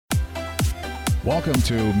Welcome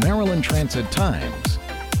to Maryland Transit Times,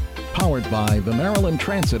 powered by the Maryland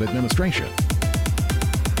Transit Administration.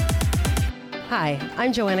 Hi,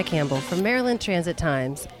 I'm Joanna Campbell from Maryland Transit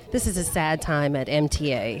Times. This is a sad time at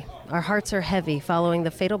MTA. Our hearts are heavy following the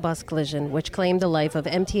fatal bus collision which claimed the life of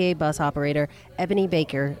MTA bus operator Ebony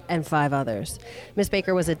Baker and 5 others. Ms.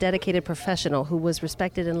 Baker was a dedicated professional who was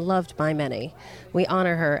respected and loved by many. We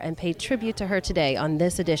honor her and pay tribute to her today on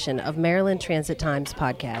this edition of Maryland Transit Times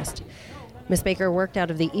podcast. Ms. Baker worked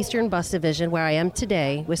out of the Eastern Bus Division where I am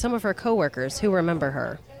today with some of her coworkers who remember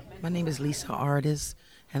her. My name is Lisa Artis,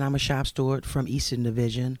 and I'm a shop steward from Eastern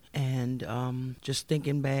Division. And just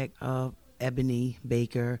thinking back of Ebony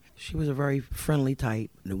Baker, she was a very friendly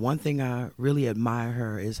type. The one thing I really admire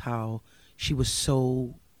her is how she was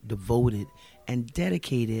so devoted and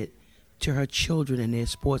dedicated to her children and their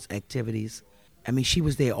sports activities. I mean, she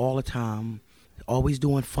was there all the time, always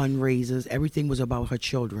doing fundraisers. Everything was about her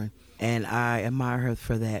children, and I admire her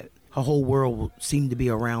for that. Her whole world seemed to be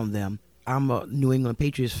around them. I'm a New England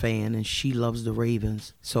Patriots fan, and she loves the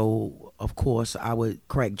Ravens. So, of course, I would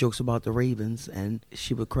crack jokes about the Ravens, and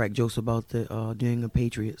she would crack jokes about the New England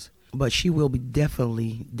Patriots. But she will be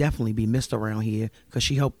definitely be missed around here because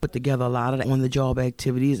she helped put together a lot of on-the-job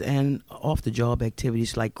activities and off-the-job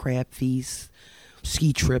activities like crab feasts,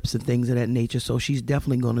 ski trips and things of that nature. So she's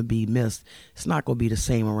definitely going to be missed. It's not going to be the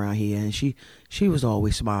same around here. And she was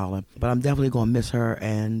always smiling. But I'm definitely going to miss her.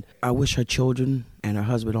 And I wish her children and her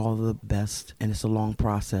husband all the best. And it's a long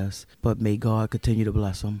process. But may God continue to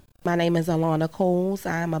bless them. My name is Alana Coles.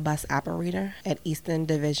 I'm a bus operator at Eastern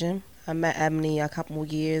Division. I met Ebony a couple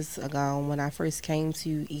years ago when I first came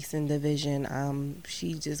to Eastern Division.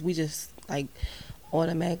 We just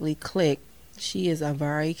automatically clicked. She is a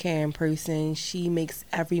very caring person. She makes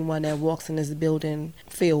everyone that walks in this building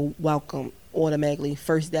feel welcome automatically.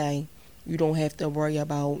 First day, you don't have to worry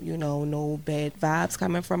about, no bad vibes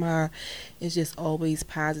coming from her. It's just always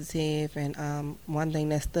positive. And one thing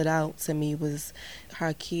that stood out to me was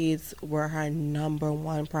her kids were her number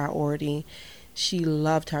one priority. She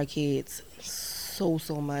loved her kids so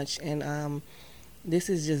much. And this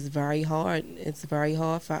is just very hard. It's very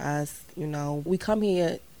hard for us. We come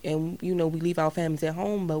here and, we leave our families at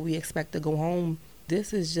home, but we expect to go home.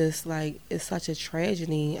 This is just it's such a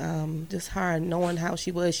tragedy. Just her knowing how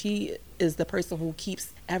she was. She is the person who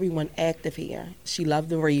keeps everyone active here. She loved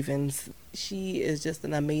the Ravens. She is just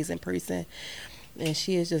an amazing person, and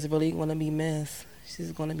she is just really going to be missed.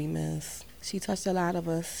 She's going to be missed. She touched a lot of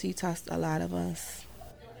us.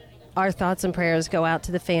 Our thoughts and prayers go out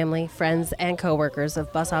to the family, friends, and coworkers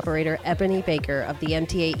of bus operator Ebony Baker of the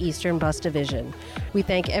MTA Eastern Bus Division. We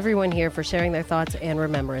thank everyone here for sharing their thoughts and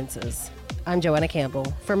remembrances. I'm Joanna Campbell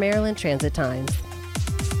for Maryland Transit Times.